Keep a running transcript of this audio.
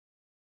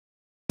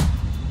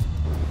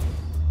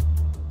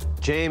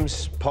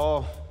James,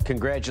 Paul,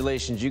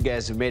 congratulations. You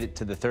guys have made it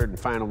to the third and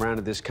final round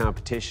of this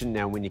competition.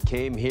 Now, when you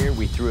came here,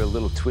 we threw a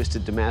little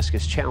twisted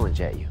Damascus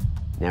challenge at you.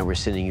 Now we're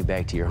sending you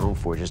back to your home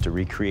fortress to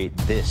recreate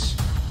this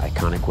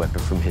iconic weapon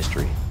from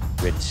history.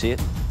 Ready to see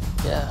it?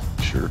 Yeah.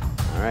 Sure.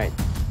 All right.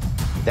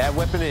 That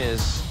weapon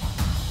is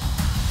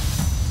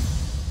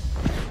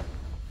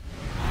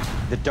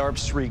the Darb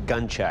Sri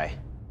Gun Chai.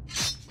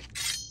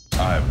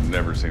 I have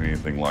never seen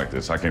anything like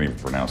this. I can't even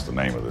pronounce the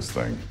name of this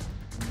thing.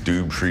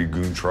 Darb Sri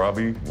Gun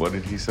Chai. What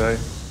did he say?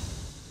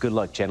 Good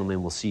luck,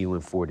 gentlemen. We'll see you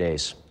in 4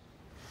 days.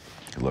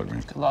 Good luck,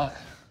 man. Good luck.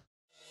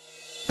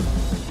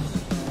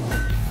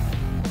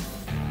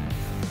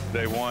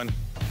 Day one,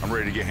 I'm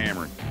ready to get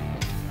hammering.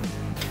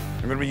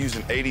 I'm gonna be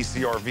using 80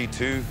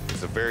 CRV2.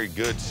 It's a very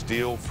good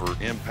steel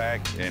for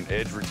impact and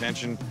edge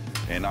retention.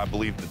 And I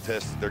believe the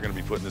test that they're gonna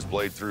be putting this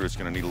blade through, it's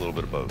gonna need a little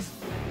bit of both.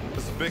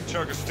 It's a big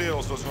chunk of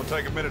steel, so it's gonna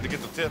take a minute to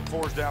get the tip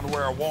forged down to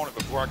where I want it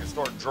before I can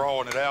start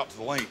drawing it out to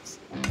the length.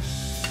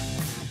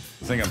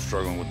 The thing I'm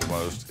struggling with the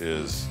most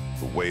is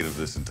the weight of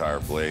this entire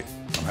blade.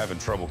 I'm having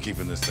trouble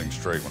keeping this thing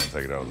straight when I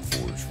take it out of the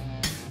forge.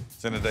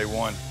 It's into day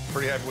one.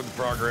 Pretty happy with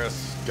the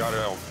progress. Got it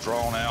all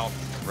drawn out,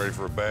 ready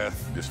for a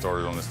bath. Get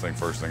started on this thing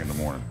first thing in the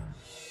morning.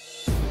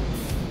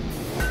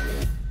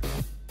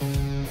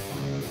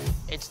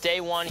 It's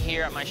day one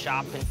here at my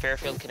shop in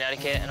Fairfield,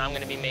 Connecticut, and I'm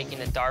gonna be making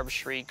the Darb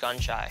Sri Gun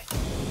Chai.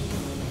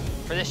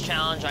 For this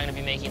challenge, I'm gonna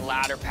be making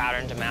ladder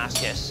pattern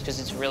Damascus because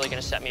it's really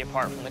gonna set me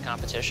apart from the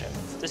competition.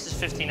 This is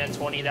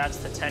 15N20, that's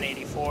the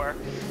 1084.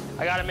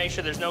 I gotta make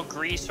sure there's no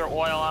grease or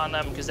oil on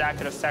them because that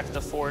could affect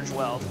the forge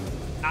weld.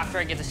 After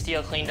I get the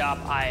steel cleaned up,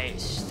 I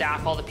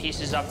stack all the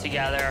pieces up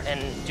together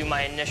and do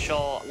my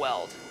initial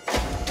weld.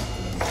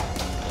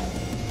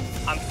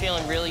 I'm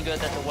feeling really good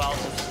that the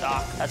welds have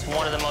stuck. That's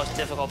one of the most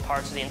difficult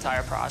parts of the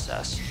entire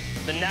process.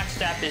 The next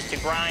step is to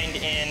grind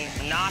in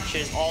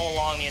notches all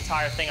along the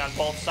entire thing on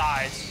both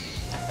sides.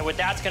 And what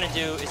that's gonna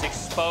do is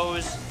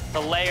expose the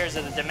layers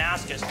of the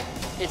Damascus.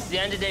 It's the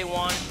end of day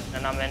one,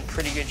 and I'm in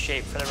pretty good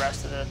shape for the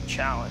rest of the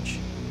challenge.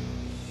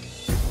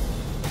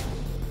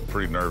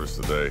 Pretty nervous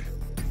today.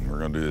 We're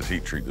gonna do this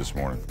heat treat this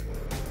morning.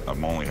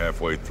 I'm only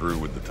halfway through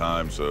with the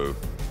time, so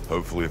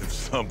hopefully if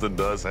something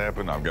does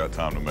happen, I've got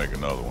time to make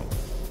another one.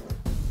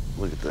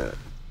 Look at that.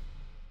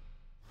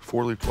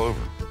 4-leaf clover,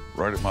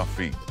 right at my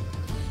feet.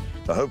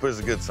 I hope it's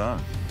a good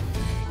sign.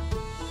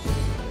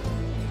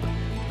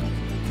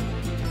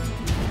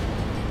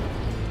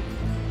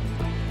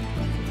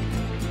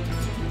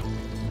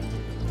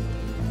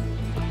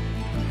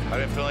 I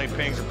didn't feel any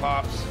pings or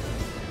pops.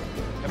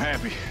 I'm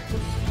happy.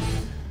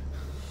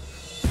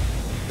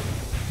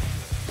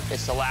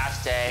 It's the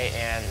last day,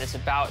 and it's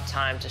about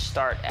time to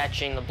start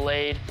etching the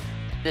blade.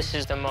 This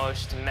is the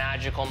most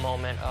magical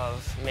moment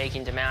of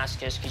making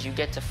Damascus because you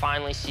get to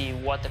finally see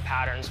what the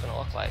pattern's gonna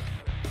look like.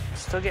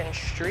 Still getting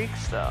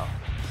streaks, though.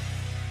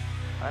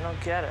 I don't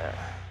get it.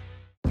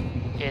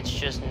 It's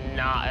just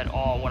not at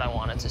all what I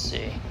wanted to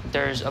see.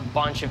 There's a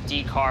bunch of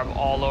decarb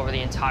all over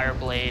the entire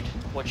blade,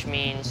 which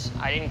means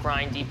I didn't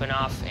grind deep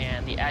enough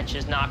and the etch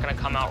is not gonna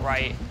come out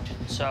right.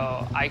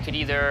 So I could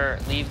either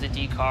leave the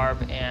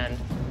decarb and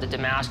the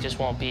Damascus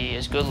won't be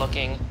as good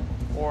looking,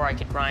 or I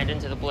could grind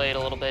into the blade a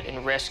little bit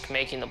and risk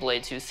making the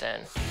blade too thin.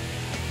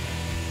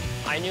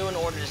 I knew in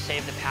order to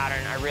save the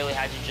pattern, I really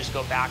had to just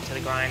go back to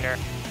the grinder.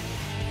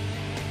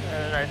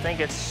 And I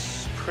think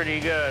it's pretty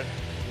good.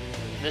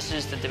 This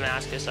is the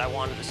Damascus I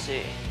wanted to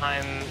see.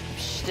 I'm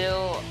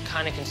still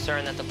kind of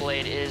concerned that the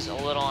blade is a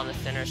little on the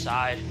thinner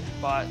side,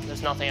 but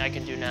there's nothing I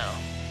can do now.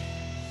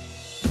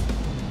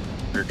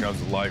 Here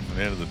comes the light from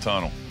the end of the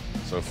tunnel.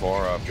 So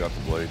far, I've got the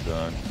blade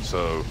done,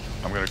 so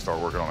I'm gonna start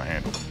working on a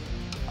handle.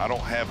 I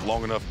don't have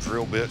long enough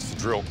drill bits to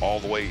drill all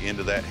the way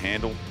into that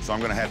handle, so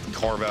I'm gonna have to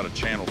carve out a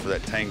channel for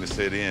that tang to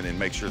sit in and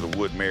make sure the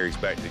wood marries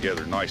back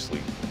together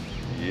nicely.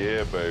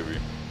 Yeah, baby.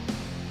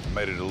 I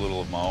made it a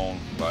little of my own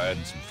by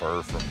adding some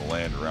fur from the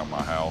land around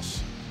my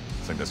house.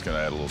 I think that's gonna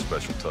add a little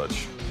special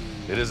touch.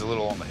 It is a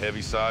little on the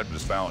heavy side, but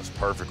it's balanced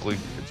perfectly.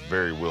 It's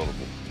very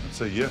wieldable.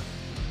 So yeah,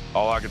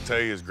 all I can tell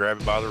you is grab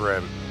it by the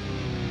rabbit.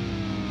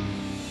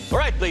 All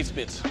right,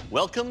 bladesmiths,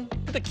 welcome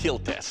to the kill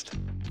test.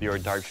 Your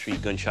Darb Sri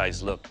Gun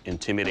Chais look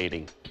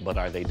intimidating, but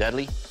are they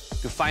deadly?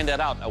 To find that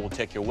out, I will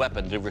take your weapon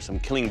and deliver some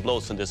killing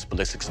blows on this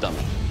ballistics dummy.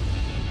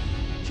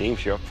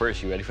 James, you're up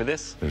first. You ready for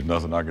this? There's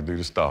nothing I can do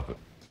to stop it.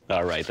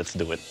 All right, let's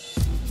do it.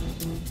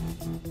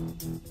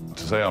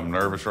 To say I'm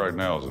nervous right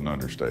now is an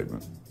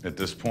understatement. At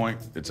this point,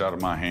 it's out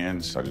of my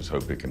hands. I just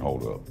hope it can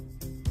hold up.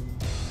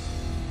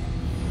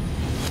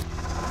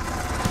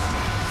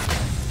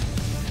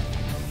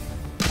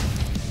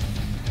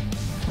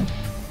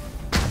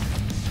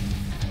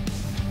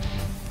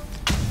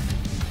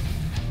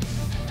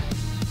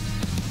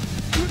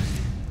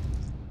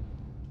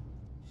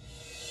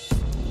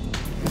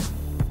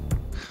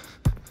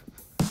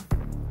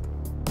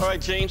 All right,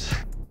 James.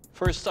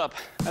 First up,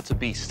 that's a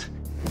beast.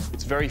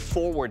 It's very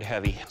forward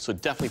heavy, so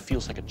it definitely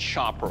feels like a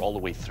chopper all the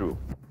way through.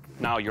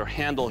 Now, your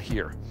handle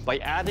here. By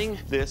adding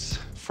this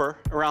fur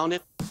around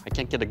it, I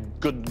can't get a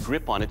good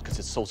grip on it because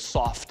it's so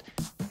soft.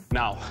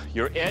 Now,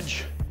 your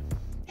edge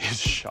is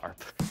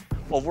sharp.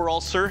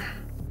 Overall, sir,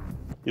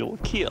 you'll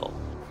kill.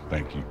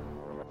 Thank you.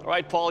 All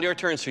right, Paul, your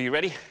turn, sir. You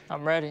ready?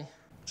 I'm ready.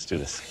 Let's do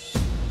this.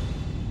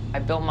 I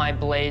built my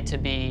blade to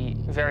be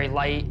very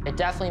light. It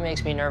definitely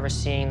makes me nervous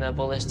seeing the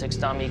ballistics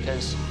dummy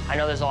because I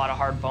know there's a lot of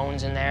hard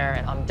bones in there,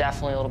 and I'm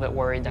definitely a little bit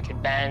worried that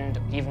could bend,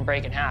 even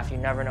break in half. You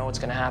never know what's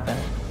gonna happen.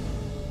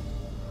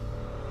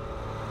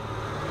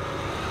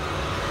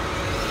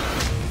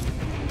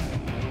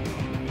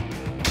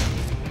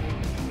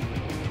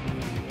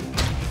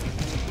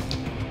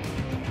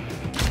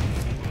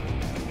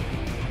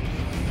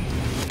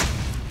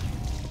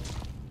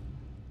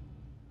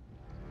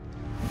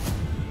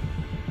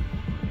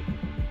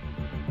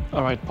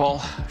 All right, Paul.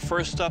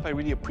 First up, I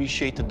really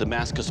appreciate the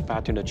Damascus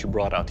pattern that you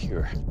brought out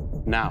here.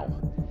 Now,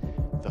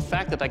 the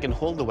fact that I can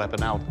hold the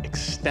weapon out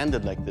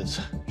extended like this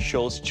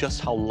shows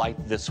just how light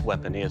this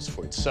weapon is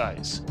for its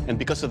size. And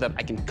because of that,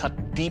 I can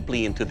cut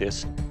deeply into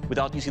this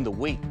without using the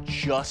weight,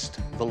 just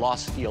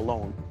velocity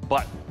alone.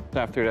 But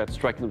after that,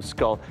 striking the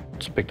skull,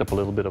 just picked up a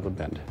little bit of a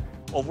bend.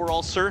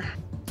 Overall, sir,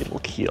 it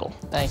will heal.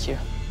 Thank you.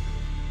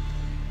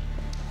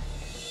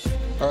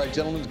 All right,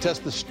 gentlemen, to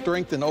test the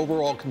strength and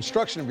overall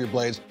construction of your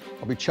blades,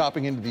 I'll be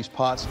chopping into these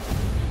pots.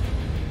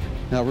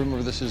 Now,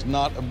 remember, this is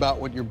not about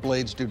what your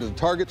blades do to the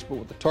targets, but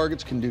what the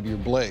targets can do to your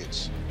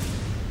blades.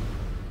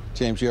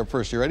 James, you up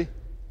first. You ready?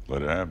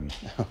 Let it happen.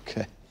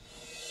 Okay.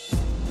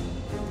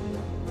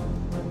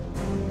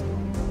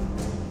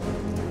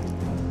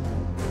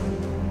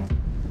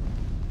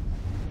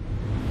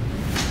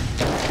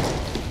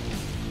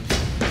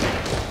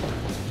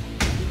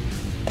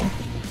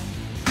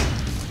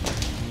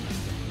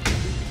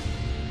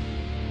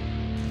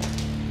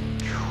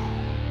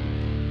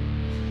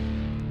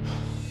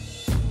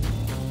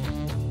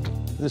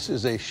 This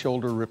is a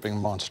shoulder-ripping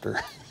monster.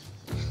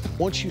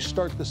 Once you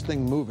start this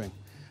thing moving,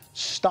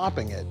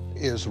 stopping it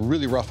is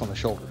really rough on the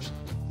shoulders.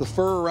 The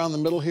fur around the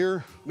middle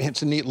here,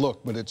 it's a neat look,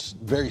 but it's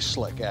very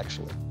slick,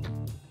 actually.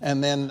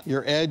 And then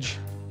your edge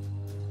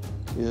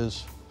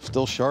is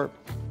still sharp.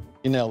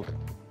 You nailed it.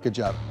 Good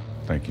job.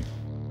 Thank you.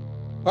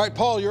 All right,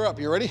 Paul, you're up.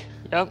 You ready?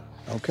 Yep.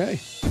 Okay.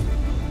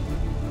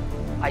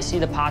 I see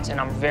the pots and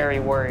I'm very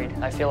worried.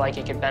 I feel like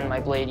it could bend my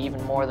blade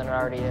even more than it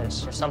already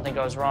is. If something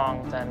goes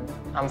wrong, then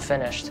I'm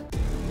finished.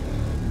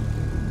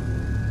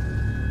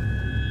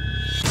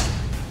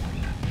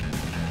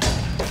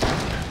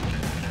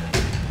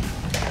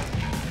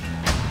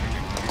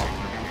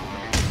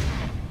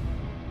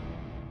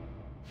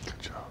 Good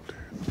job,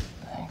 dude.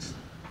 Thanks.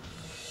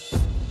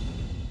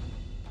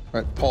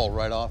 All right, Paul,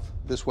 right off,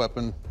 this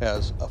weapon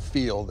has a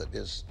feel that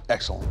is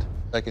excellent.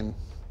 I can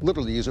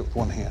literally use it with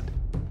one hand.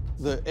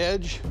 The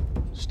edge,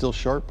 still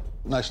sharp.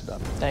 Nicely done.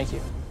 Thank you.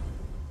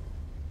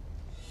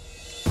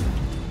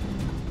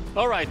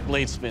 All right,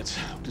 bladesmiths,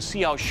 to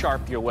see how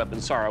sharp your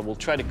weapons are, I will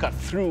try to cut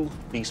through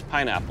these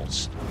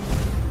pineapples.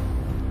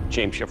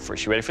 James, you're up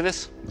first. You ready for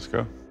this? Let's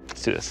go.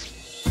 Let's do this.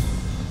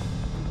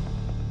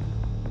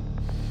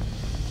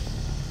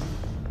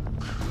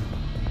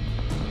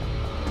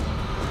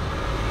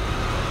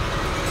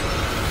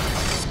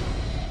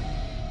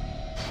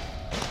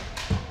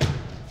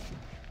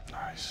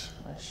 Nice.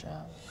 Nice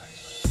job.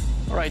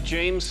 All right,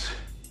 James,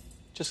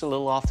 just a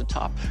little off the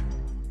top.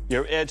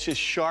 Your edge is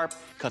sharp,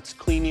 cuts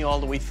cleanly all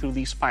the way through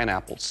these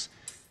pineapples.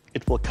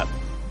 It will cut.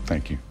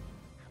 Thank you.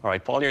 All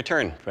right, Paul, your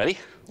turn. Ready?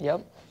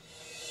 Yep.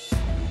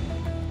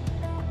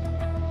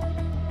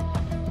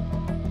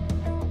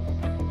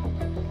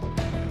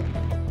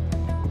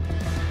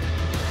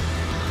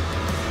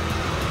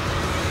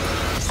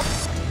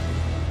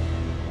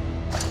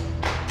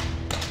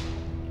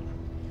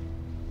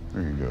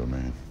 There you go,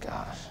 man.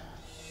 Gosh.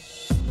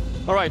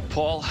 All right,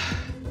 Paul.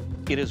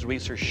 It is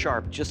razor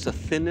sharp. Just the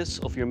thinness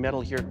of your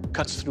metal here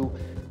cuts through,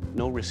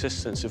 no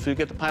resistance. If you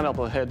get the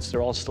pineapple heads,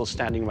 they're all still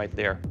standing right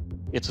there.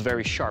 It's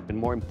very sharp, and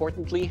more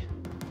importantly,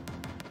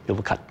 it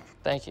will cut.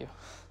 Thank you.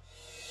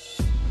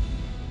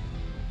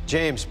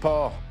 James,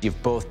 Paul,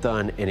 you've both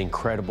done an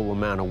incredible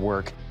amount of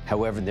work.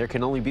 However, there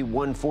can only be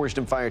one Forged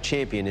in Fire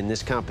champion in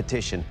this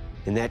competition,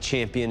 and that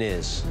champion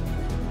is...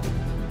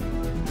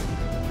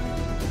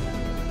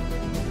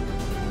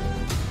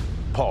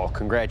 Paul,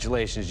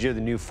 congratulations. You're the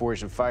new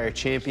Forged in Fire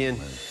champion.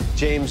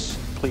 James,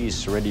 please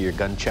surrender your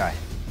gun chai.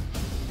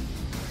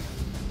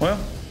 Well,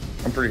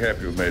 I'm pretty happy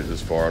to have made it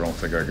this far. I don't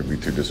think I could be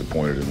too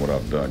disappointed in what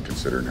I've done,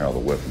 considering how the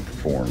weapon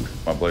performed.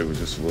 My blade was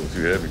just a little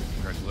too heavy.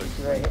 Congratulations.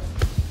 Great.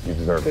 You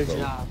deserve it. Good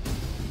job.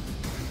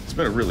 It's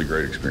been a really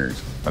great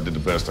experience. I did the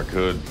best I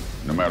could.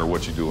 No matter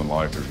what you do in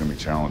life, there's going to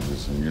be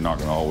challenges, and you're not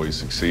going to always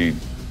succeed.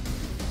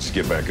 Just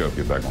get back up,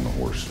 get back on the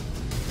horse.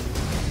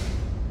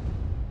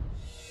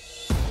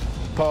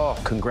 Paul,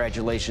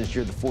 congratulations.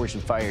 You're the Forged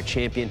in Fire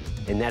champion,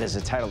 and that is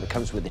a title that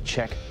comes with a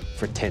check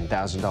for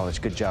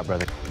 $10,000. Good job,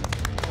 brother.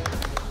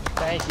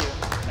 Thank you.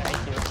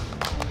 Thank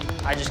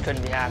you. I just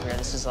couldn't be happier.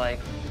 This is like,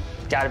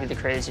 gotta be the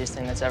craziest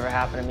thing that's ever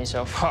happened to me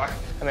so far.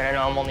 I mean, I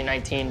know I'm only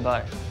 19,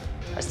 but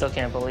I still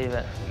can't believe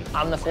it.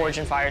 I'm the Forged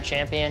in Fire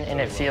champion, and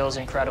it feels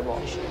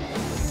incredible.